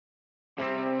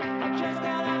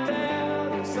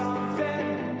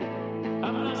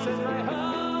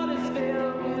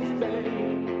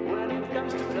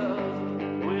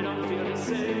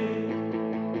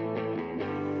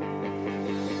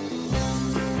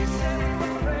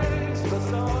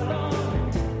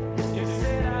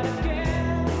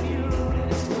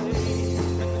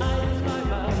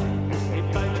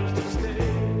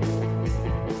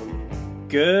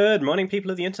Good morning, people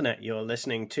of the internet. You're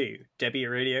listening to Debbie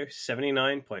Radio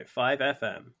 79.5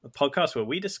 FM, a podcast where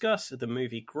we discuss the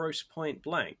movie Gross Point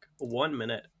Blank, 1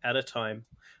 minute at a time.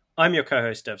 I'm your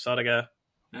co-host, Dev Sodiger.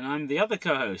 And I'm the other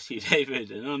co-host, Hugh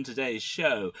David, and on today's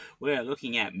show, we're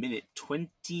looking at minute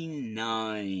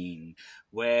 29,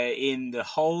 wherein the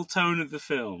whole tone of the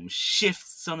film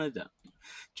shifts on a dime.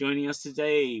 Joining us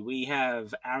today, we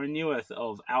have Aaron Newirth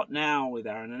of Out Now with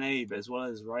Aaron and Abe, as well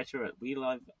as writer at We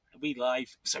Live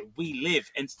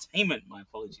Entertainment. My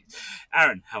apologies.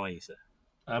 Aaron, how are you, sir?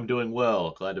 I'm doing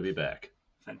well. Glad to be back.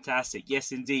 Fantastic.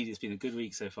 Yes, indeed. It's been a good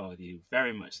week so far with you.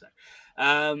 Very much so.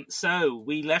 So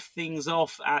we left things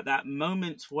off at that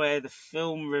moment where the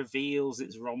film reveals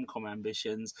its RomCom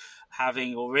ambitions,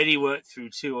 having already worked through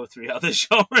 2 or 3 other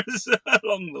genres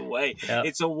along the way. Yep.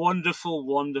 It's a wonderful,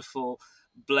 wonderful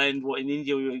blend, what in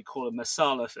India we would call a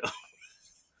masala film.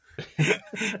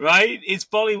 Right? It's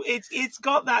Bollywood. It's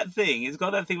got that thing. It's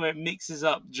got that thing where it mixes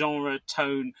up genre,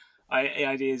 tone,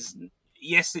 ideas.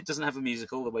 Yes, it doesn't have a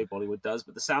musical the way Bollywood does,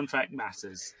 but the soundtrack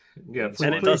matters. Yeah,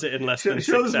 and it does it in less than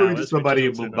 6 hours. Show this somebody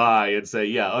will buy and say,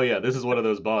 "Yeah, this is one of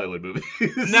those Bollywood movies."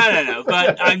 No.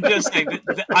 But I'm just saying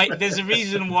that there's a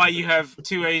reason why you have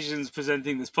 2 Asians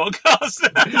presenting this podcast.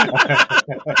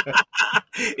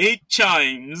 It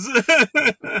chimes.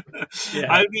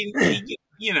 Yeah. I mean,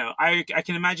 I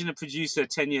can imagine a producer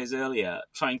 10 years earlier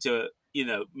trying to,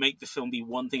 make the film be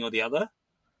one thing or the other.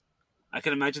 I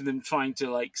can imagine them trying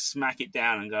to smack it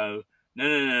down and go,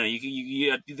 no,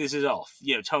 you this is off.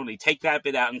 Totally take that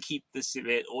bit out and keep this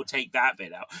bit, or take that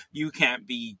bit out. You can't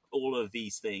be all of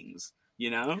these things,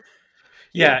 Yeah,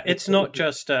 it's not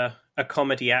just a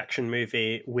comedy action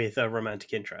movie with a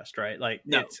romantic interest, right?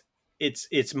 No.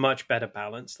 It's much better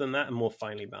balanced than that and more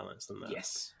finely balanced than that.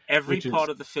 Yes, every part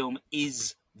of the film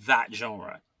is that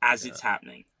genre as it's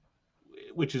happening.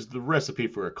 Which is the recipe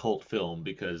for a cult film,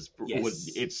 because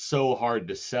it's so hard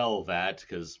to sell that,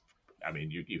 because,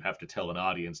 you have to tell an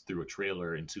audience through a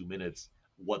trailer in 2 minutes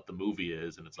what the movie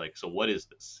is, and it's like, so what is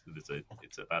this?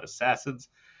 It's about assassins.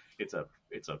 It's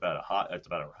about a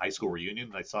high school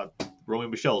reunion. I saw Romeo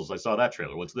and Michelle's. I saw that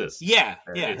trailer. What's this? Yeah.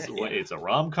 It's a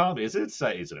rom-com. Is it?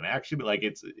 Is it an action?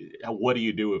 What do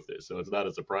you do with this? So it's not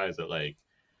a surprise that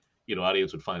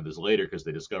audience would find this later because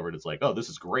they discovered it's like, oh, this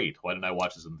is great. Why didn't I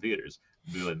watch this in theaters?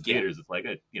 In theaters, it's like,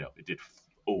 it did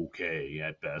okay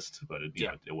at best, but it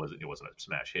wasn't a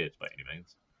smash hit by any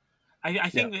means. I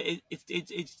think that it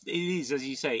is, as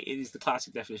you say, it is the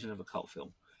classic definition of a cult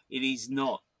film. It is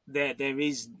not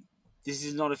this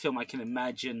is not a film I can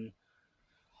imagine.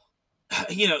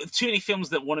 Too many films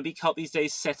that want to be cult these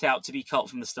days set out to be cult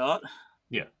from the start.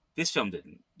 Yeah, this film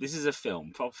didn't. This is a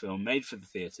proper film made for the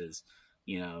theaters.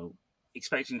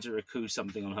 Expecting to recoup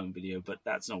something on home video, but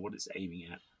that's not what it's aiming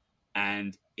at.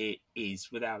 And it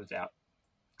is, without a doubt,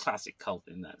 classic cult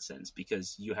in that sense,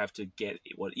 because you have to get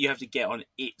on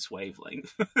its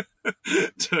wavelength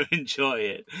to enjoy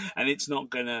it. And it's not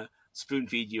going to spoon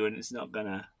feed you, and it's not going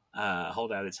to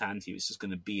hold out its hand to you. It's just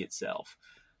going to be itself.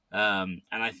 And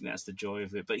I think that's the joy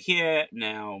of it. But here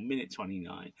now, minute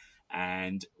 29,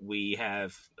 and we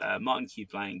have Martin Q.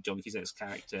 Blank, John Cusack's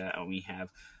character, and we have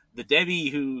the Debbie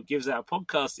who gives our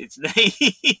podcast its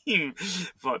name,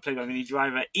 played by Minnie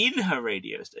Driver, in her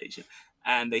radio station.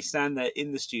 And they stand there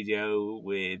in the studio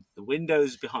with the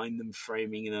windows behind them,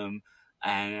 framing them.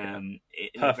 And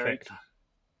perfect.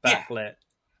 Backlit.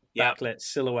 Yeah. Backlit,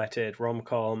 silhouetted,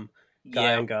 rom-com,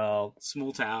 guy and girl.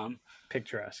 Small town.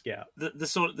 Picturesque, yeah. The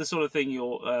sort of thing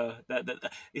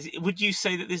would you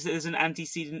say that this is an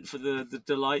antecedent for the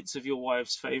delights of your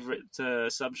wife's favourite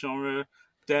subgenre,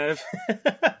 Dev?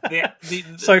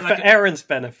 So for Aaron's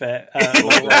benefit,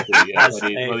 let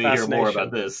me hear more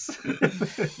about this.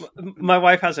 My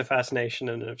wife has a fascination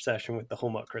and an obsession with the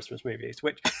Hallmark Christmas movies,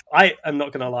 which I am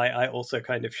not going to lie, I also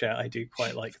kind of share. I do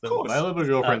quite like them. My little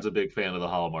girlfriend's a big fan of the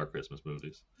Hallmark Christmas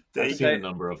movies. I've seen a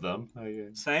number of them.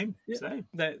 Same.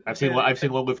 I've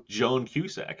seen one with Joan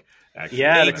Cusack. Actually.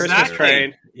 Yeah, the Christmas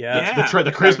train. Yeah,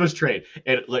 the Christmas train.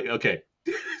 And okay.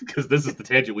 Because this is the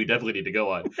tangent we definitely need to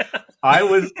go on. I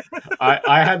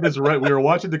had this we were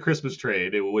watching the Christmas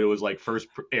Train when it was first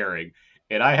airing,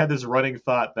 and I had this running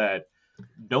thought that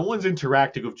no one's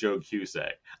interacting with Joan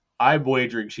Cusack. I'm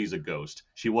wagering she's a ghost.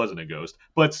 She wasn't a ghost,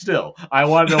 but still, I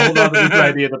wanted to hold on to this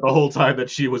idea that the whole time that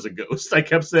she was a ghost. I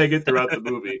kept saying it throughout the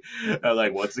movie.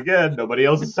 Once again, nobody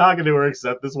else is talking to her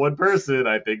except this one person.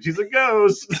 I think she's a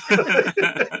ghost.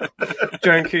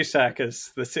 Joan Cusack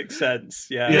is the Sixth Sense.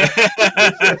 Yeah.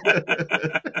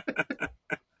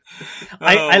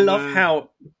 I love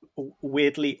how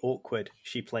weirdly awkward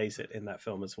she plays it in that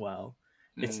film as well.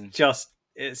 It's just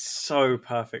It's so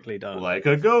perfectly done. Like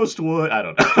a ghost would. I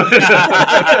don't know.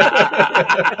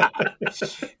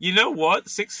 You know what?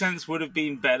 Sixth Sense would have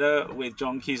been better with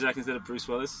John Cusack instead of Bruce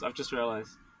Willis. I've just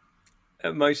realised.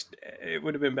 It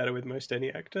would have been better with most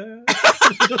any actor.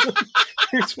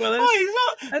 Bruce Willis. Oh,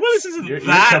 he's not. Willis isn't You're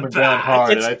that coming bad. down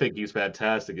hard, and I think he's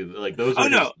fantastic. Like those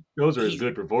are those are his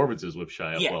good performances with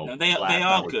Shyamalan. Yeah, well, no, they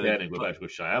are good. But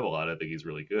with Shyamalan, I think he's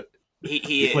really good.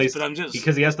 He is, plays, but I'm just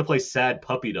because he has to play sad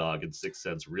puppy dog in Sixth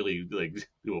Sense, really like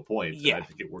to a point. Yeah, I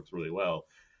think it works really well.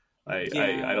 I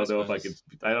I don't know if I could.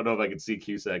 I don't know if I could see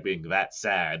Cusack being that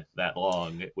sad that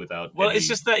long without. Well, it's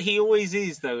just that he always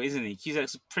is, though, isn't he?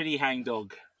 Cusack's a pretty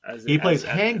hangdog. He plays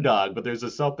hangdog, but there's a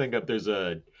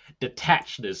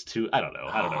detachedness to. I don't know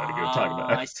what you're talking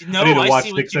about. I need to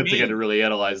watch Sixth Sense again to really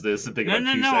analyze this and think about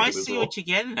Cusack. No. I see what you're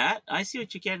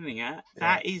getting at.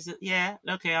 That is,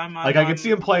 okay. I can see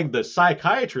him playing the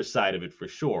psychiatrist side of it for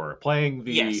sure. Playing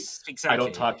the I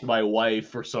don't talk to my wife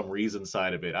for some reason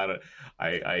side of it.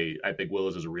 I think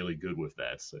Willis is really good with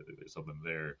that. So there's something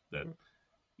there that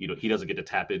he doesn't get to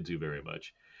tap into very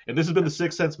much. And this has been the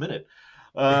Sixth Sense Minute.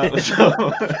 Well, it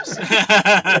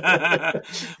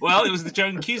was the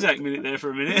Joan Cusack minute there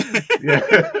for a minute. Yeah.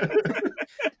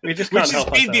 We just can't help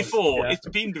ourselves. It's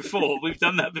been before. We've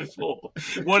done that before.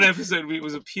 One episode, it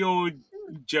was a pure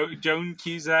Joan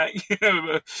Cusack,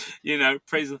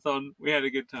 praise-a-thon. We had a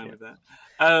good time with that.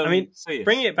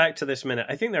 Bringing it back to this minute,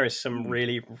 I think there is some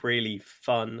really, really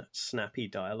fun, snappy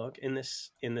dialogue in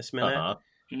this minute. Uh-huh.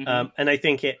 Mm-hmm. And I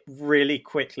think it really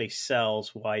quickly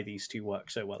sells why these two work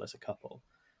so well as a couple.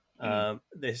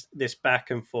 This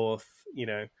back and forth,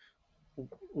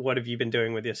 what have you been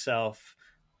doing with yourself?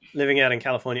 Living out in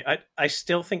California. I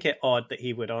still think it odd that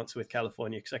he would answer with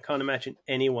California, because I can't imagine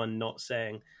anyone not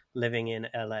saying living in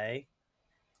LA.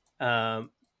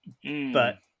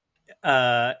 But,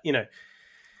 a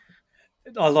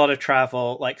lot of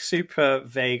travel, like super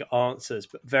vague answers,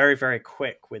 but very, very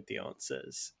quick with the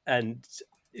answers. And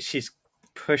she's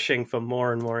pushing for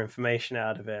more and more information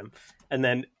out of him. And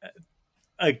then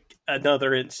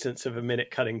another instance of a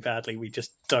minute cutting badly. We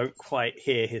just don't quite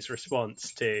hear his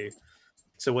response to,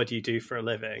 so what do you do for a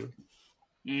living?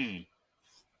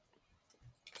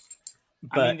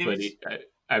 But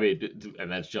and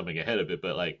that's jumping ahead of it,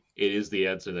 but like it is the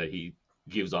answer that he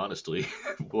gives honestly. It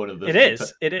is one of the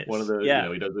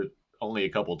he does it only a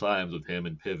couple times with him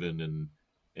and Piven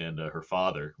and her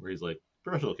father, where he's like,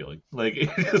 professional killing, like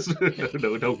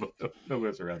no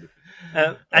mess around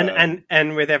it.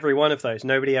 And with every one of those,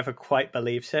 nobody ever quite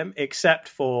believes him except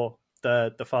for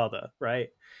the father, right?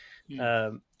 He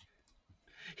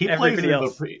everybody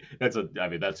plays else.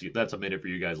 That's a minute for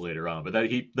you guys later on, but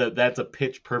that's a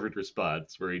pitch perfect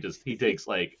response where he takes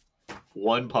like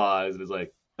one pause and is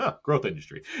like, growth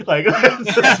industry. Like, good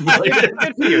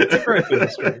for you. It's a growth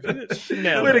industry.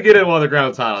 Way to get in while the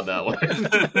ground's hot on that one.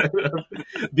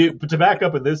 To back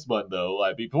up in this one, though,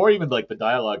 before even like the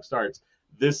dialogue starts,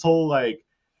 this whole like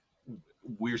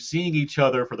we're seeing each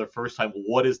other for the first time.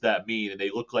 What does that mean? And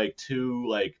they look like two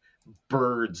like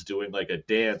birds doing like a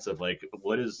dance of like,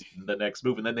 what is the next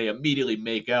move? And then they immediately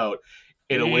make out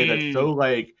in a way that's so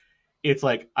like, it's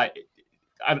like I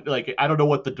don't know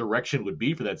what the direction would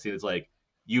be for that scene. It's like,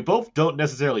 you both don't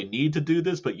necessarily need to do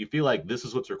this, but you feel like this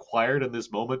is what's required in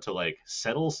this moment to like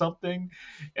settle something.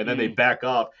 And then they back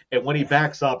off. And when he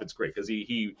backs off, it's great because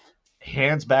he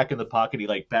hands back in the pocket. He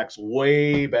like backs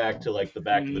way back to like the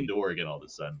back of the door again all of a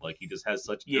sudden. Like he just has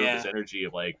such nervous energy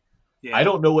of like, I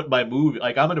don't know what my move,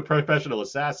 like I'm a professional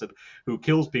assassin who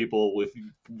kills people with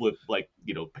like,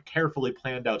 carefully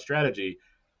planned out strategy.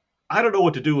 I don't know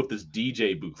what to do with this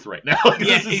DJ booth right now.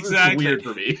 This is weird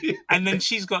for me. And then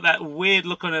she's got that weird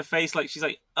look on her face, like she's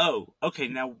like, "Oh, okay,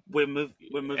 now we're moving."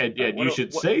 And you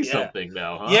should say something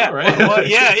now, huh? Yeah, right?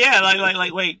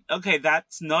 Like, wait, okay,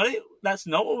 that's not it. That's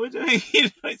not what we're doing.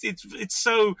 It's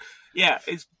so,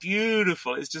 it's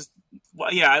beautiful. It's just,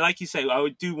 like you say, I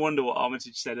do wonder what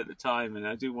Armitage said at the time, and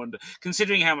I do wonder,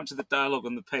 considering how much of the dialogue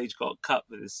on the page got cut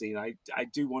for this scene, I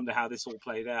do wonder how this all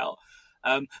played out.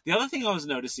 The other thing I was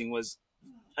noticing was,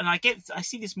 and I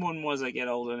see this more and more as I get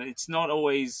older, and it's not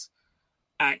always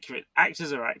accurate.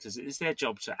 Actors are actors. It's their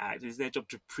job to act. It's their job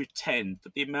to pretend.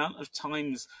 But the amount of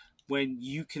times when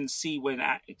you can see when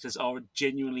actors are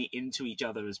genuinely into each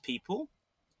other as people,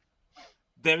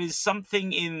 there is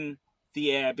something in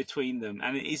the air between them,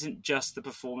 and it isn't just the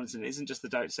performance, and it isn't just the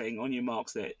director saying, on your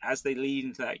marks, there, as they lead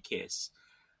into that kiss.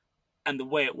 And the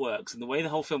way it works and the way the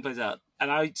whole film plays out.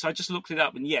 And I just looked it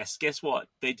up, and yes, guess what?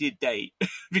 They did date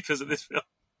because of this film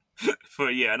for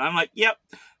a year. And I'm like, yep,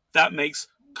 that makes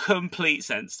complete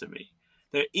sense to me.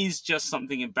 There is just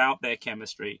something about their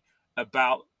chemistry,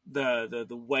 about the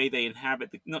way they inhabit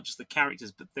not just the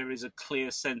characters, but there is a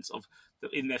clear sense of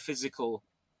in their physical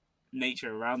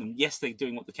nature around them. Yes, they're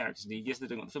doing what the characters need. Yes, they're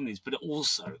doing what the film needs, but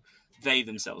also they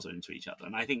themselves are into each other,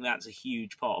 and I think that's a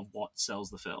huge part of what sells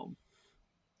the film.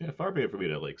 Yeah, far be it for me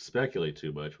to like speculate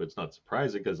too much, but it's not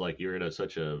surprising because like you're in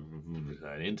such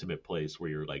an intimate place where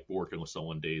you're like working with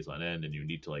someone days on end, and you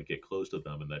need to like get close to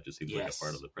them, and that just seems like a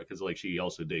part of the because like she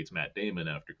also dates Matt Damon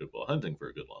after Good Will Hunting for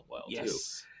a good long while too,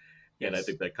 and I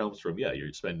think that comes from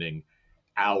you're spending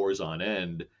hours on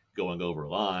end going over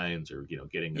lines or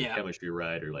getting the chemistry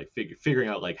right or like figuring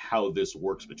out like how this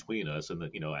works between us, and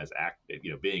that as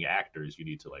being actors you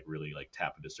need to like really like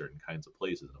tap into certain kinds of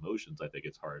places and emotions. I think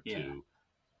it's hard to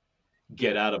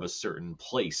get out of a certain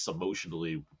place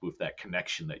emotionally with that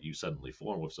connection that you suddenly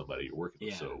form with somebody you're working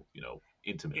with so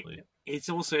intimately. It's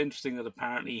also interesting that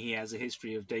apparently he has a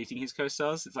history of dating his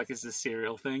co-stars. It's like it's a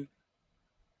serial thing.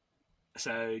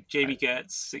 So Jamie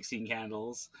Gertz, 16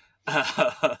 Candles.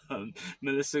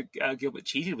 Melissa Gilbert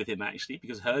cheated with him actually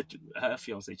because her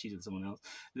fiance cheated with someone else.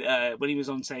 When he was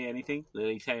on Say Anything,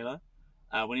 Lily Taylor.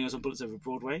 When he was on Bullets Over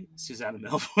Broadway, Susanna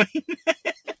Melvoin.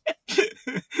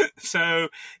 So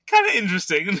kind of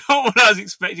interesting. Not what I was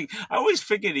expecting. I always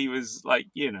figured he was like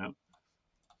he's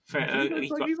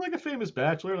like a famous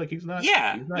bachelor. Like he's not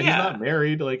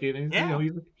married. Like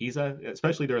he's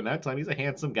especially during that time, he's a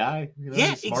handsome guy.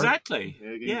 Exactly.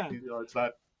 It's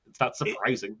not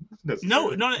surprising.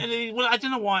 No, well, I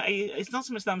don't know why. It's not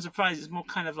so much that I'm surprised. It's more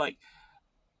kind of like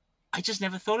I just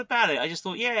never thought about it. I just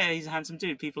thought, he's a handsome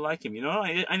dude. People like him,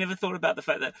 I never thought about the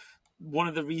fact that one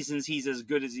of the reasons he's as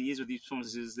good as he is with these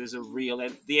performances is there's a real,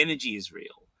 the energy is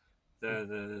real,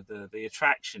 the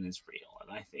attraction is real,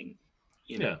 and I think,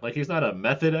 like he's not a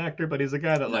method actor, but he's a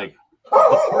guy that like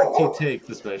the parts he takes,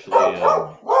 especially.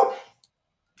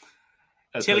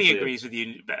 Tilly agrees with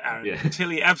you, Aaron.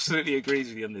 Tilly absolutely agrees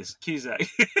with you on this. Cusack.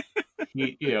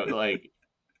 Like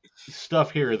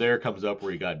stuff here or there comes up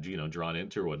where he got drawn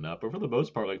into or whatnot, but for the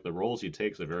most part, like the roles he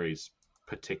takes are very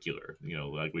particular.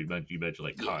 Like you mentioned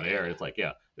like Con Air. It's like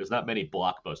there's not many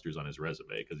blockbusters on his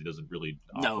resume because he doesn't really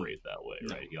operate that way,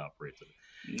 right? He operates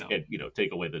and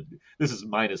take away this is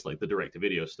minus like the direct to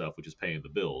video stuff, which is paying the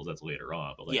bills. That's later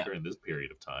on, but like during this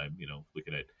period of time,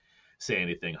 looking at Say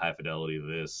Anything, High Fidelity,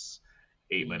 this.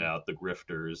 8 Men Out, The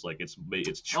Grifters, like it's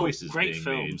choices great being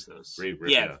films, made. Those. Great,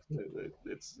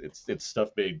 it's stuff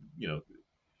made,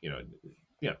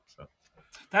 so.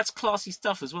 That's classy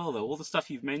stuff as well, though. All the stuff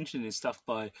you've mentioned is stuff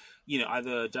by,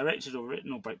 either directed or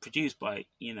written or produced by,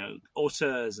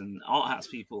 auteurs and art house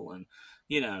people and,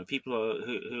 people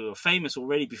who are famous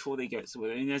already before they get to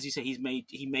it. And as you say, he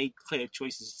made clear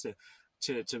choices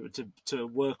to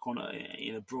work on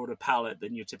a broader palette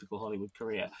than your typical Hollywood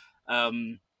career.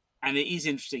 And it is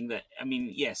interesting that,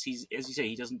 yes, he's, as you say,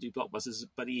 he doesn't do blockbusters,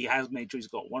 but he has made sure he's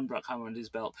got one Bruckheimer under his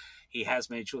belt. He has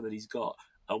made sure that he's got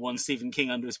one Stephen King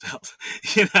under his belt.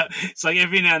 It's like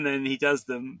every now and then he does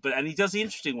them, and he does the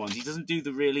interesting ones. He doesn't do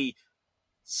the really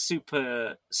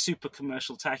super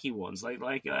commercial tacky ones, like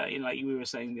we were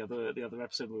saying the other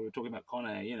episode where we were talking about Con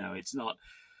Air.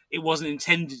 It wasn't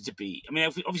intended to be.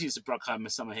 Obviously it's a Bruckheimer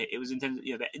summer hit. It was intended.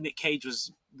 That Nick Cage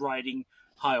was riding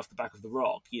high off the back of The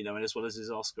Rock, and as well as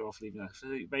his Oscar off leaving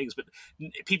Vegas, but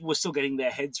people were still getting their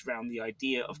heads around the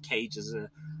idea of Cage as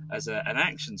an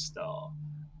action star,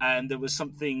 and there was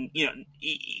something,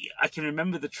 I can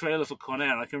remember the trailer for Con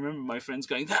Air, and I can remember my friends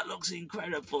going, "That looks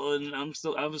incredible," and I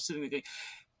was sitting there going,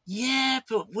 "Yeah,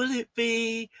 but will it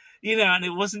be?" And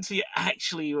it wasn't until you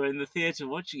actually were in the theater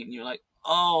watching it, and you're like,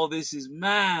 "Oh, this is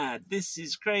mad! This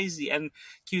is crazy!" And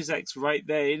Cusack's right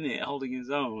there in it, holding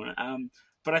his own.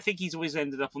 But I think he's always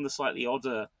ended up on the slightly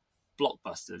odder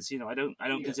blockbusters. I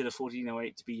don't consider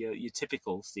 1408 to be your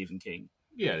typical Stephen King.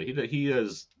 Yeah, he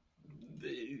does.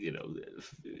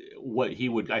 What he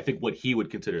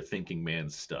would consider thinking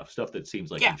man's stuff that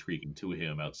seems like intriguing to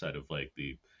him outside of like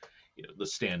the the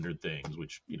standard things,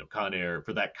 which Con Air,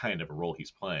 for that kind of a role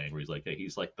he's playing, where he's like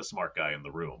he's like the smart guy in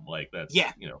the room, like that's you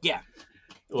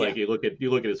look at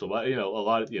it, a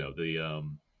lot of the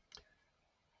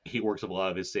he works with a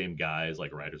lot of his same guys,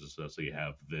 like writers and stuff. So you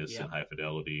have this and High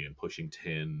Fidelity and Pushing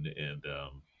Tin and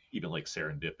even like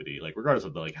Serendipity. Like regardless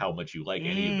of how much you like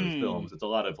any of those films, it's a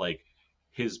lot of like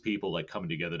his people like coming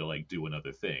together to like do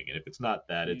another thing. And if it's not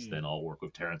that, it's then I'll work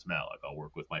with Terrence Malick, I'll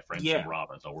work with my friend Tim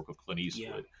Robbins, I'll work with Clint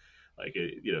Eastwood.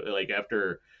 Like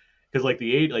after. Because like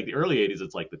the early 80s,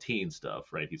 it's like the teen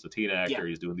stuff, right? He's a teen actor.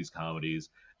 He's doing these comedies.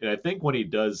 And I think when he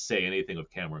does Say Anything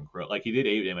with Cameron Crowe, like he did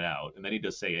 8 Men Out, and then he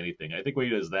does Say Anything. I think when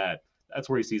he does that, that's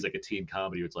where he sees like a teen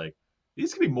comedy where it's like,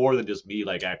 this could be more than just me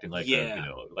like acting like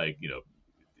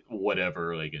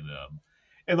whatever. Like,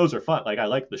 and and those are fun. Like I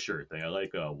like the shirt thing. I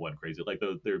like One Crazy. Like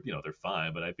they're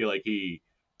fine, but I feel like he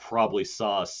probably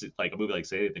saw like a movie like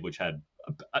Say Anything, which had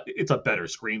it's a better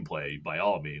screenplay by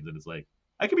all means, and it's like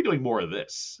I could be doing more of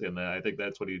this, and I think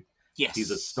that's what he's a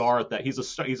Yes. star at that. He's a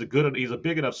star. He's a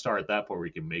big enough star at that point where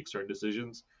he can make certain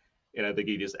decisions, and I think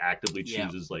he just actively Yeah.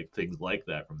 chooses like things like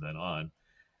that from then on.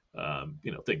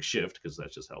 Things shift because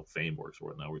that's just how fame works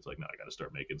right now. Where it's like, no, I got to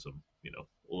start making some,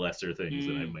 lesser things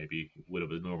that I maybe would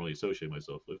have normally associated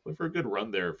myself with. But for a good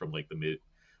run there from like the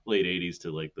late '80s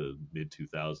to like the mid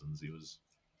 2000s, he was,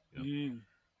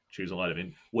 choosing a lot of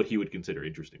what he would consider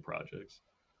interesting projects.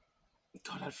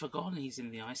 God, I'd forgotten he's in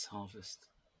The Ice Harvest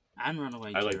and Runaway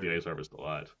I Jury. like The Ice Harvest a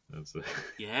lot.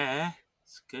 Yeah,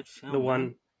 it's a good film. The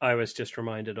one I was just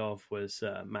reminded of was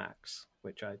Max,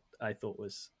 which I thought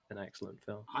was an excellent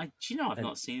film. I've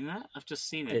not seen that. I've just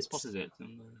seen it, spotted it.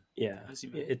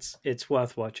 It's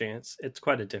worth watching. It's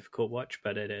quite a difficult watch,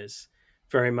 but it is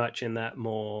very much in that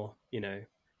more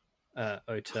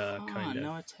Ota kind of.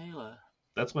 Noah Taylor.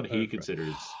 That's when he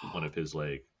considers one of his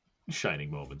like shining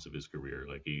moments of his career.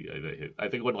 Like I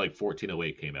think when like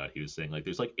 1408 came out, he was saying like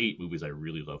there's like 8 movies I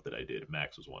really love that I did.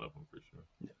 Max was one of them for sure.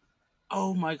 Yeah.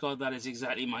 Oh my god, that is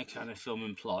exactly my kind of film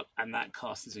and plot, and that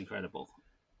cast is incredible.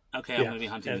 Okay, I'm going to be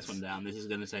hunting this one down. This is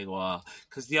going to take a while.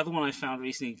 Because the other one I found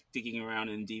recently digging around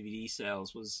in DVD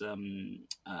sales was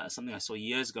something I saw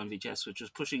years ago on VHS, which was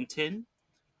Pushing Tin,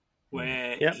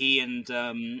 where he and,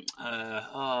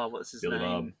 what's his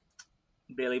name?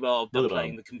 Billy Bob,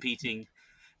 playing the competing...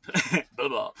 Billy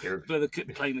Bob,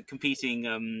 playing the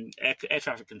competing air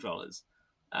traffic controllers.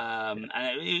 And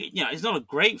it's not a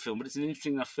great film, but it's an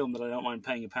interesting enough film that I don't mind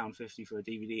paying £1.50 for a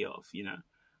DVD of,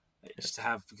 just to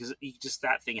have, because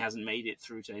that thing hasn't made it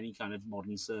through to any kind of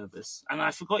modern service. And I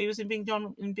forgot he was in Being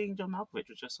John Malkovich,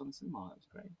 which I saw in the cinema. It was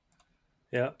great.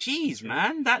 Yeah. Jeez,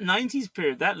 man, that 90s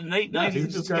period, that late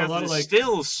 90s is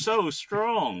still so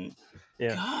strong.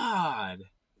 Yeah. God,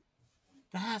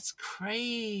 that's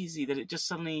crazy that it just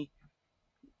suddenly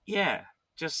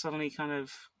kind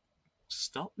of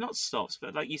not stops,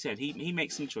 but like you said, he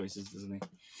makes some choices, doesn't he?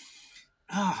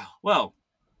 Well,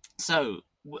 so...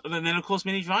 And then, of course,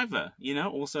 Minnie Driver,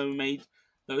 also made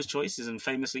those choices and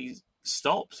famously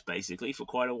stopped, basically, for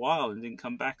quite a while and didn't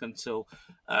come back until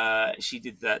she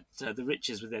did that The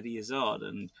Riches with Eddie Izzard,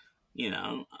 and,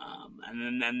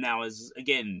 and then now is,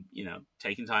 again,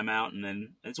 taking time out, and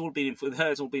then with her,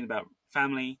 it's all been about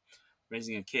family,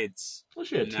 raising her kids. Well,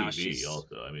 she had TV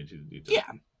also. I mean,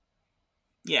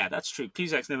 Yeah, that's true.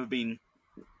 Cusack's never been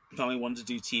the only one to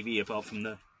do TV apart from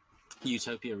the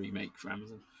Utopia remake for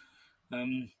Amazon.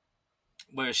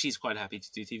 Whereas she's quite happy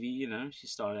to do TV, she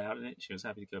started out in it. She was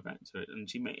happy to go back to it, and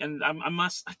I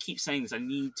keep saying this. I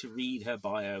need to read her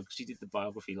bio because she did the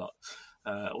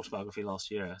autobiography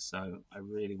last year. So I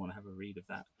really want to have a read of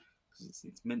that because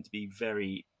it's meant to be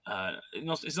very.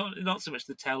 It's not so much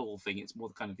the tell-all thing. It's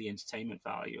more kind of the entertainment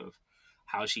value of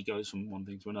how she goes from one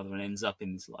thing to another and ends up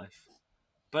in this life.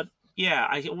 But yeah,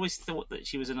 I always thought that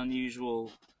she was an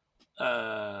unusual.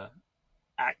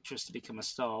 Actress to become a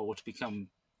star or to become,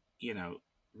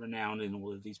 renowned in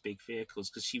all of these big vehicles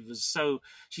because she's so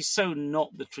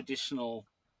not the traditional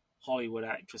Hollywood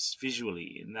actress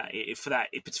visually in that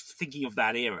it's thinking of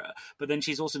that era. But then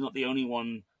she's also not the only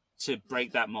one to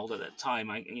break that mold at that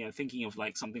time. Thinking of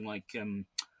like something like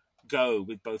Go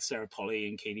with both Sarah Polley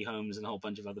and Katie Holmes and a whole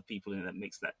bunch of other people in it that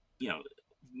makes that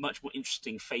much more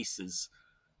interesting faces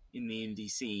in the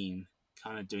indie scene,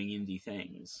 kind of doing indie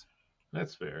things.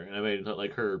 That's fair. I mean,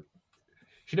 like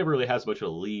she never really has much of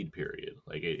a lead period.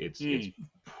 Like it's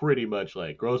pretty much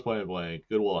like Grosse Pointe Blank,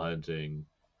 Good Will Hunting,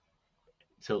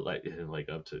 till like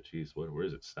up to where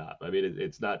does it stop? I mean,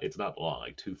 it's not long.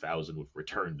 Like 2000 with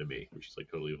Return to Me, which is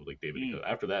like totally like David.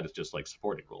 After that, it's just like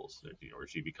supporting roles, or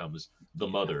she becomes the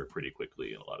mother pretty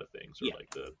quickly in a lot of things, or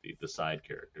like the side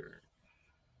character.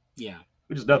 Yeah.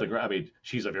 Which is nothing. I mean,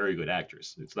 she's a very good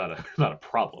actress. It's not a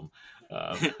problem.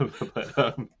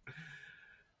 But.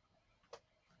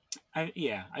 I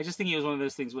just think it was one of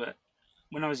those things where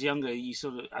when I was younger, it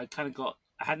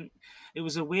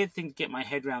was a weird thing to get my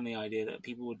head around the idea that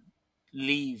people would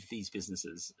leave these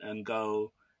businesses and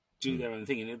go do their own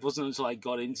thing. And it wasn't until I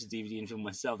got into DVD and film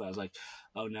myself that I was like,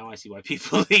 oh, now I see why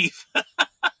people leave.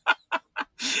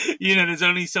 There's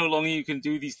only so long you can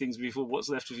do these things before what's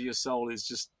left of your soul is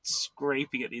just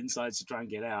scraping at the insides to try and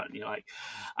get out. And you're like,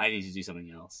 I need to do something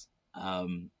else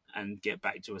and get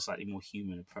back to a slightly more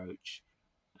human approach.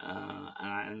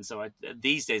 And so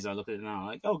these days I look at it now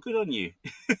like, oh, good on you.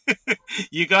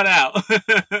 You got out.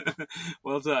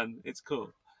 Well done. It's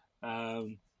cool.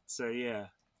 So yeah.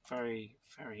 very,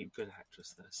 very good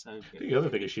actress there. So good. The other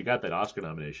thing is she got that Oscar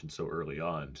nomination so early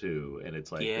on too, and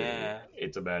it's like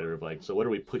it's a matter of like, so what do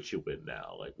we put you in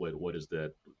now? Like, what is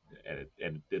that?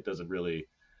 And it doesn't really,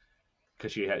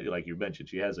 because she had, like you mentioned,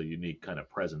 she has a unique kind of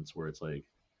presence where it's like,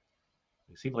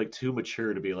 you seem like too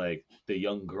mature to be like the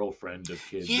young girlfriend of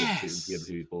kids and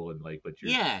people, and like, but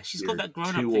she's got that grown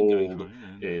up too thing going old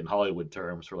on, in Hollywood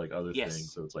terms for like other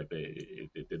things. So it's like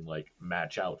it didn't like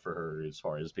match out for her as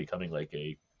far as becoming like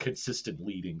a consistent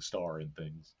leading star in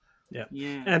things. Yeah.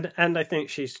 And I think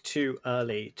she's too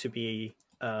early to be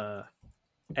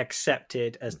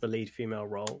accepted as the lead female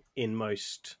role in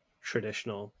most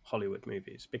traditional Hollywood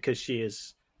movies, because she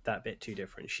is that bit too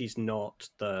different. She's not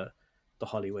the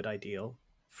Hollywood ideal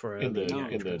for and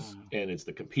it's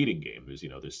the competing game. There's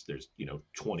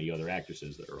 20 other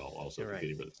actresses that are all also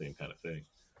competing for the same kind of thing.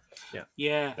 That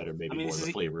are maybe more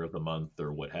the flavor of the month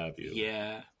or what have you.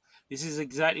 This is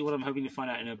exactly what I'm hoping to find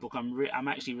out in her book. I'm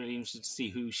actually really interested to see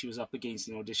who she was up against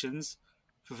in auditions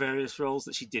for various roles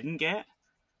that she didn't get.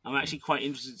 I'm actually quite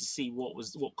interested to see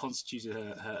what constituted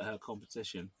her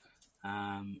competition.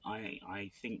 I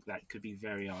think that could be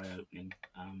very eye-opening.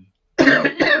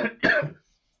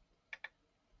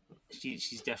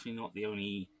 She's definitely not the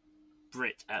only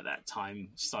Brit at that time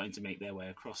starting to make their way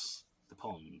across the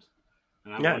pond.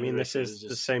 And I mean, this is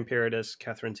the same period as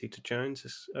Catherine Zeta-Jones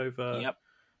is over. Yep.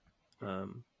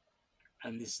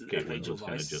 And this is Rachel's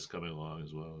kind of just coming along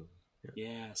as well.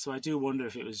 Yeah, so I do wonder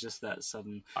if it was just that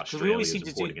sudden. Australia is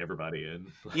putting everybody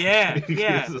in. Yeah.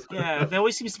 There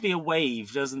always seems to be a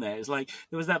wave, doesn't there? It's like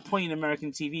there was that point in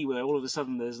American TV where all of a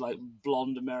sudden there's like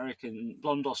blonde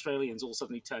Australians all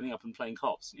suddenly turning up and playing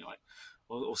cops, and you're like,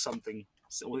 or something,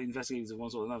 or investigators of one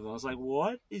sort or another. And I was like,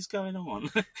 what is going on?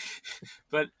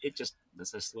 But that's just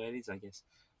the way it is, I guess.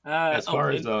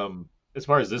 As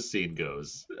far as this scene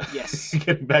goes, yes.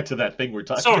 Getting back to that thing we're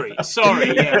talking about.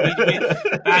 Sorry. Yeah,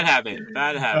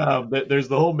 bad habit. There's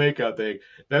the whole makeout thing.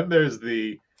 Then there's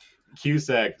the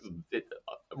Cusack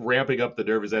ramping up the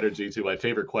nervous energy to my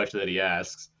favorite question that he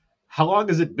asks: how long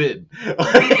has it been?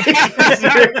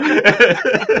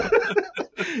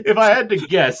 If I had to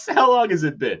guess, how long has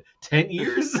it been? 10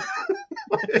 years?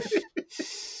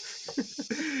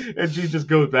 And she just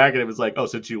goes back and it was like, oh,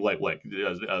 since you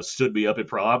stood me up at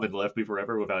prom and left me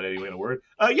forever without any word.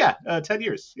 10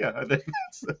 years. Yeah, I think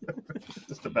that's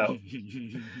just about.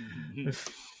 It's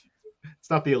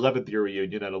not the 11th year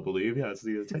reunion, I don't believe. Yeah, it's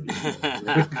the 10 years.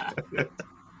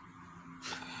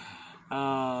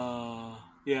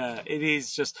 Yeah, it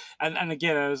is just, and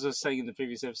again, as I was saying in the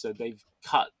previous episode, they've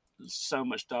cut so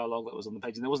much dialogue that was on the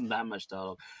page, and there wasn't that much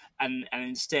dialogue, and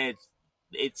instead,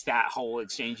 it's that whole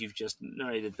exchange you've just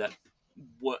narrated that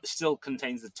still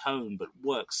contains the tone, but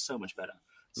works so much better,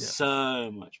 so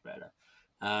much better.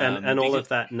 And all of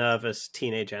that nervous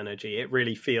teenage energy, it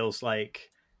really feels like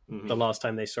the last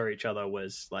time they saw each other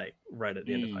was like right at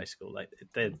the end of high school. Like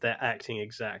they're acting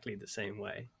exactly the same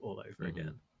way all over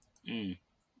again.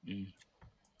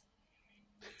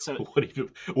 So what have you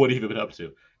been up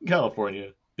to?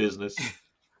 California business.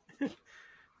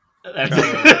 That's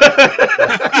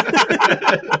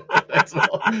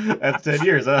 10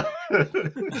 years, huh?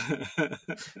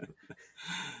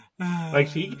 Like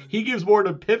he gives more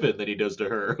to Piven than he does to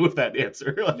her with that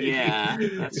answer. Yeah,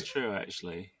 that's true,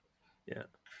 actually. Yeah.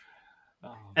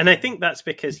 Oh, and I think that's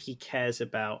because he cares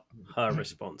about her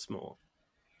response more.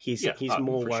 He's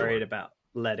more worried about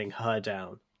letting her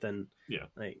down than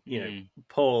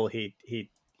Paul. He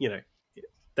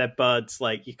they're buds.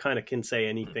 Like you kind of can say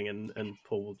anything, and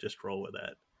Paul will just roll with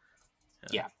it.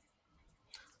 Yeah.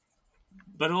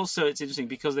 But also, it's interesting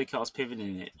because they cast Piven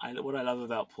in it. What I love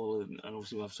about Paul, and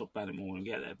obviously we'll have to talk about it more when we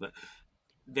get there, but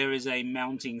there is a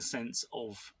mounting sense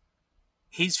of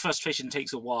his frustration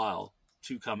takes a while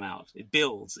to come out. It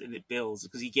builds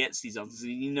because he gets these answers.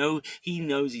 He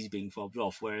knows he's being fobbed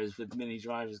off. Whereas with Minnie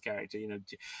Driver's character,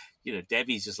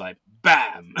 Debbie's just like,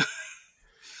 bam.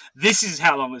 This is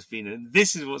how long it's been, and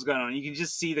this is what's going on. You can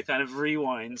just see the kind of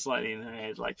rewind slightly in her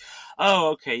head, like, "Oh,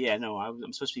 okay, yeah, no,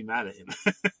 I'm supposed to be mad at him."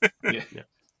 Yeah.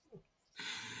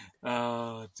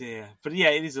 Oh dear, but yeah,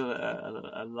 it is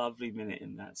a lovely minute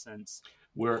in that sense.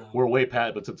 We're way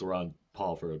past, but since we're on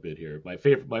Paul for a bit here, one of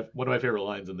my favorite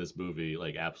lines in this movie,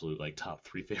 like absolute like top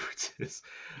 3 favorites, is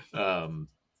I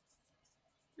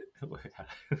want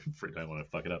to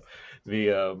fuck it up.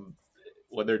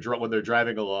 When they're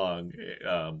driving along,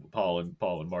 Paul and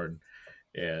Martin,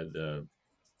 and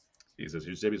he says,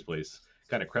 "Here's Debbie's place.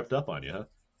 Kind of crept up on you, huh?"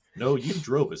 "No, you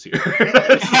drove us here."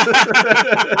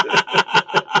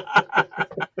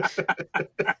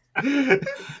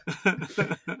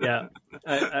 Yeah,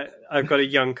 I've got a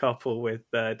young couple with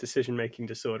decision-making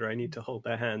disorder. I need to hold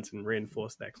their hands and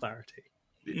reinforce their clarity.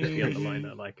 The other line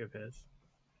I like of his.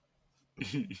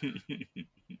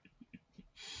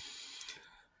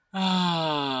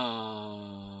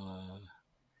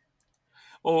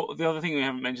 Or the other thing we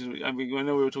haven't mentioned, I mean, I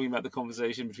know we were talking about the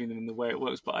conversation between them and the way it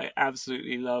works, but I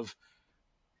absolutely love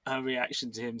her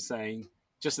reaction to him saying,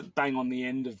 just at bang on the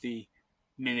end of the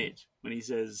minute, when he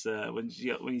says when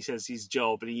he says his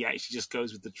job, and he actually just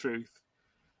goes with the truth.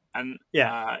 And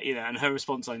and her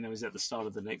response, I know, is at the start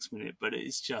of the next minute, but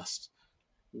it's just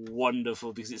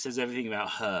wonderful because it says everything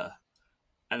about her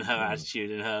and her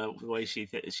attitude and her the way she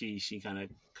kind of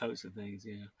copes with things.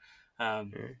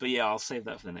 But yeah, I'll save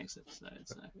that for the next episode.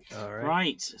 So. All right.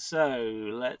 Right,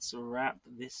 so let's wrap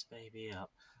this baby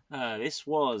up. This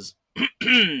was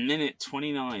minute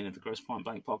 29 of the Gross Point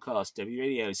Blank podcast, W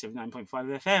Radio 79.5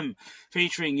 FM,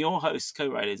 featuring your hosts,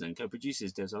 co-writers, and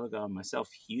co-producers, Des Oligar and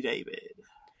myself, Hugh David.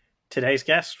 Today's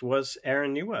guest was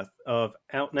Aaron Newworth of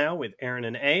Out Now with Aaron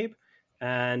and Abe.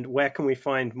 And where can we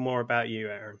find more about you,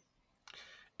 Aaron?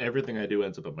 Everything I do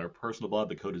ends up on my personal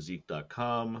blog,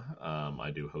 thecodeofzeke.com.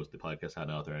 I do host the podcast Out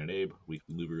Now with Aaron and Abe,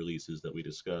 weekly movie releases that we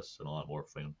discuss, and a lot more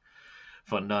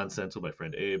fun nonsense with my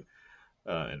friend Abe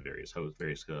and various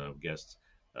hosts, guests.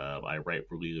 I write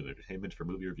for League of Entertainment for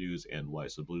movie reviews and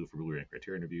Wise of Blue for Blu-ray and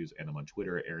Criterion reviews, and I'm on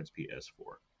Twitter at Aaron's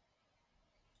PS4.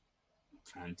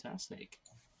 Fantastic.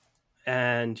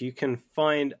 And you can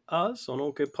find us on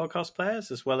all good podcast players,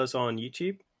 as well as on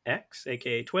YouTube, X,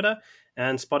 aka Twitter,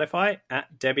 and Spotify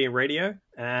at Debbie Radio,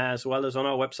 as well as on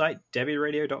our website,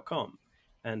 debbieradio.com.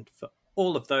 And for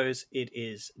all of those, it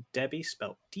is Debbie,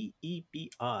 spelled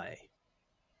D-E-B-I.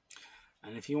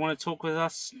 And if you want to talk with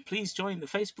us, please join the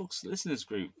Facebook's listeners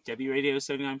group, Debbie Radio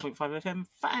 79.5 FM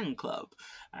Fan Club.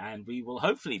 And we will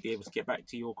hopefully be able to get back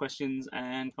to your questions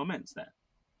and comments there.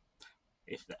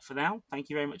 For now, thank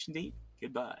you very much indeed.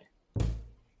 Goodbye.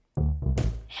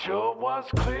 Sure was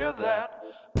clear that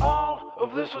all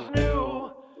of this was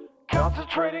new.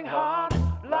 Concentrating hard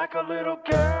like a little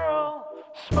girl,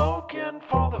 smoking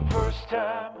for the first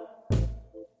time.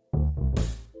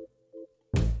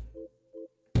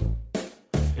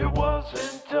 It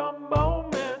wasn't a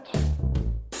moment,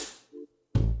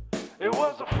 it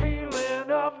was a feeling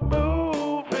of movement.